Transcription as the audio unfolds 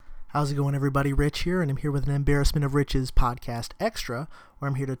How's it going, everybody? Rich here, and I'm here with an Embarrassment of Riches podcast extra, where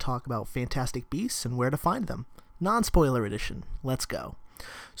I'm here to talk about Fantastic Beasts and where to find them. Non-spoiler edition. Let's go.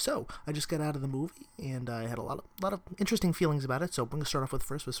 So, I just got out of the movie, and I had a lot of interesting feelings about it, so I'm going to start off with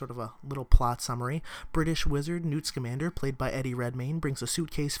sort of a little plot summary. British wizard Newt Scamander, played by Eddie Redmayne, brings a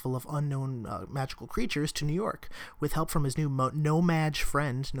suitcase full of unknown magical creatures to New York. With help from his new no-mage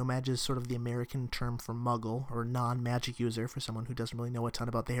friend, no-mage is sort of the American term for muggle, or non-magic user, for someone who doesn't really know a ton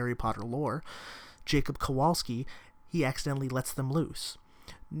about the Harry Potter lore, Jacob Kowalski, he accidentally lets them loose.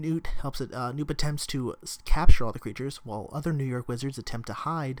 Newt attempts to capture all the creatures, while other New York wizards attempt to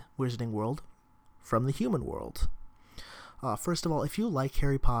hide Wizarding World from the human world. First of all, if you like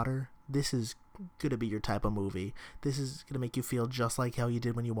Harry Potter, this is going to be your type of movie. This is going to make you feel just like how you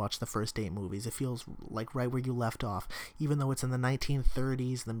did when you watched the first 8 movies. It feels like right where you left off. Even though it's in the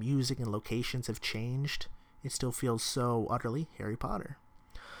 1930s, the music and locations have changed, it still feels so utterly Harry Potter.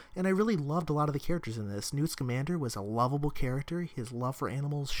 And I really loved a lot of the characters in this. Newt Scamander was a lovable character. His love for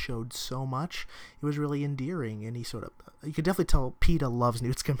animals showed so much. It was really endearing, and you could definitely tell PETA loves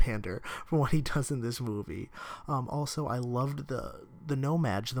Newt Scamander for what he does in this movie. Also, I loved the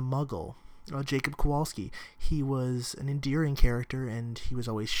no-mage, the muggle, Jacob Kowalski. He was an endearing character, and he was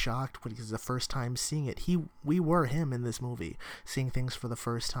always shocked when it was the first time seeing it. We were him in this movie, seeing things for the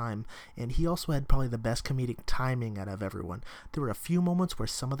first time, and he also had probably the best comedic timing out of everyone. There were a few moments where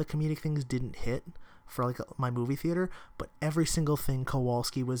some of the comedic things didn't hit for my movie theater, but every single thing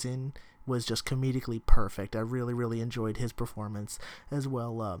Kowalski was in was just comedically perfect. I really, really enjoyed his performance as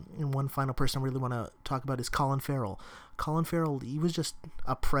well. And one final person I really want to talk about is Colin Farrell. Colin Farrell, he was just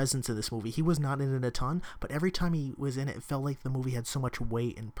a presence in this movie. He was not in it a ton, but every time he was in it, it felt like the movie had so much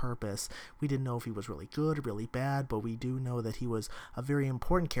weight and purpose. We didn't know if he was really good or really bad, but we do know that he was a very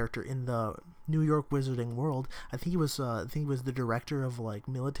important character in the New York Wizarding world. I think he was the director of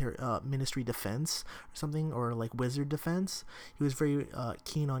military Ministry Defense or something, or Wizard Defense. He was very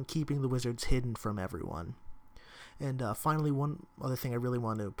keen on keeping the wizards hidden from everyone. And finally, one other thing I really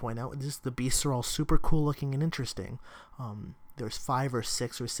want to point out is the beasts are all super cool looking and interesting. There's 5 or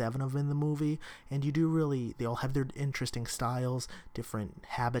 6 or 7 of them in the movie, and they all have their interesting styles, different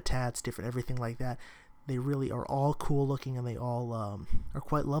habitats, different everything like that. They really are all cool looking, and they all are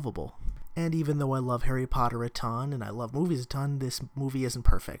quite lovable. And even though I love Harry Potter a ton, and I love movies a ton, this movie isn't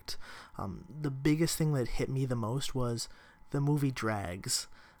perfect. The biggest thing that hit me the most was the movie drags.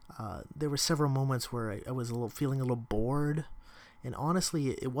 There were several moments where I was feeling a little bored, and honestly,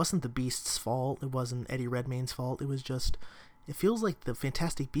 it wasn't the Beast's fault. It wasn't Eddie Redmayne's fault. It feels like the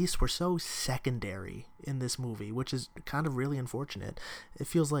Fantastic Beasts were so secondary in this movie, which is kind of really unfortunate. It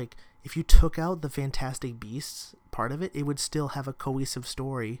feels like if you took out the Fantastic Beasts part of it, it would still have a cohesive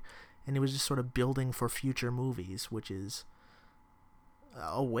story, and it was just sort of building for future movies, which is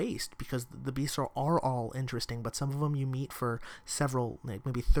a waste, because the beasts are all interesting, but some of them you meet for several,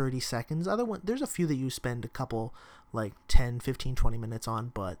 maybe 30 seconds. There's a few that you spend a couple 10, 15, 20 minutes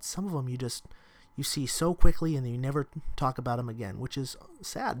on, but some of them you see so quickly and you never talk about them again, which is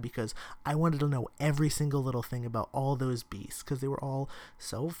sad, because I wanted to know every single little thing about all those beasts, because they were all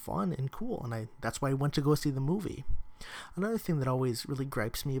so fun and cool, and that's why I went to go see the movie. Another thing that always really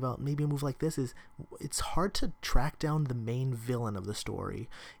gripes me about maybe a movie like this is it's hard to track down the main villain of the story.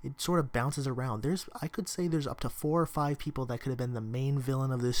 It sort of bounces around. I could say there's up to 4 or 5 people that could have been the main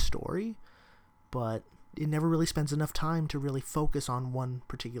villain of this story, but it never really spends enough time to really focus on one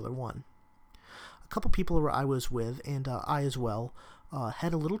particular one. A couple people I was with, and I as well,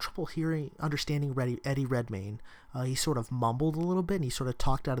 had a little trouble understanding Eddie Redmayne. He sort of mumbled a little bit, and he sort of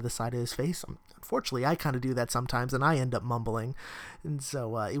talked out of the side of his face. Unfortunately, I kind of do that sometimes, and I end up mumbling. And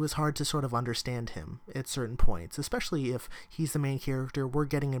so it was hard to sort of understand him at certain points, especially if he's the main character. We're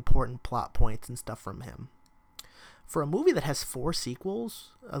getting important plot points and stuff from him. For a movie that has 4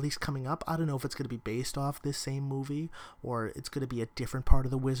 sequels, at least coming up, I don't know if it's going to be based off this same movie or it's going to be a different part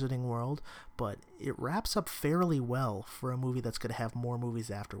of the Wizarding world, but it wraps up fairly well for a movie that's going to have more movies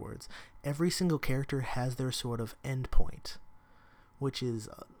afterwards. Every single character has their sort of end point, which is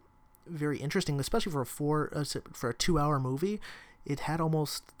very interesting, especially for a 2-hour movie. It had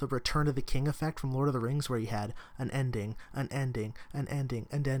almost the Return of the King effect from Lord of the Rings, where you had an ending, an ending, an ending,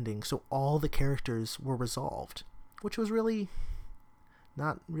 an ending, so all the characters were resolved, which was really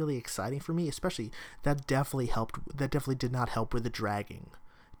not really exciting for me. Especially that definitely did not help with the dragging.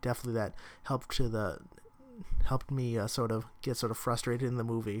 Definitely that helped me sort of get frustrated in the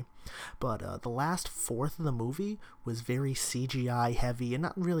movie. But the last fourth of the movie was very CGI heavy, and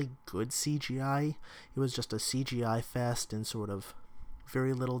not really good CGI. It was just a CGI fest and sort of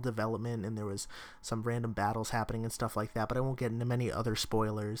very little development, and there was some random battles happening and stuff like that, but I won't get into many other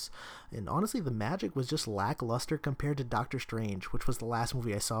spoilers. And honestly, the magic was just lackluster compared to Doctor Strange, which was the last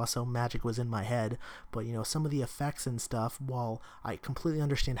movie I saw, so magic was in my head. But, some of the effects and stuff, while I completely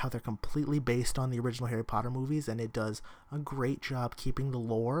understand how they're completely based on the original Harry Potter movies, and it does a great job keeping the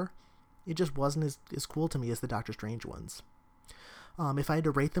lore, it just wasn't as cool to me as the Doctor Strange ones. If I had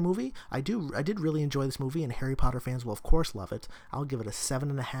to rate the movie, I did really enjoy this movie, and Harry Potter fans will of course love it. I'll give it a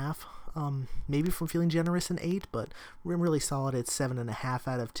 7.5. Maybe from feeling generous, an 8, but I'm really solid at 7.5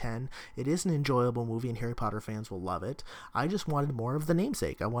 out of 10. It is an enjoyable movie, and Harry Potter fans will love it. I just wanted more of the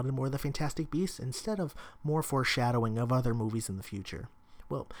namesake. I wanted more of the Fantastic Beasts instead of more foreshadowing of other movies in the future.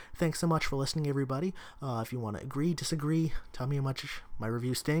 Well, thanks so much for listening, everybody. If you want to agree, disagree, tell me how much my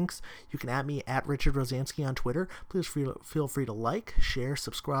review stinks, you can at me at Richard Rosansky on Twitter. Please feel free to like, share,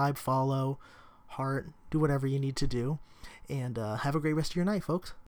 subscribe, follow, heart, do whatever you need to do. And have a great rest of your night, folks.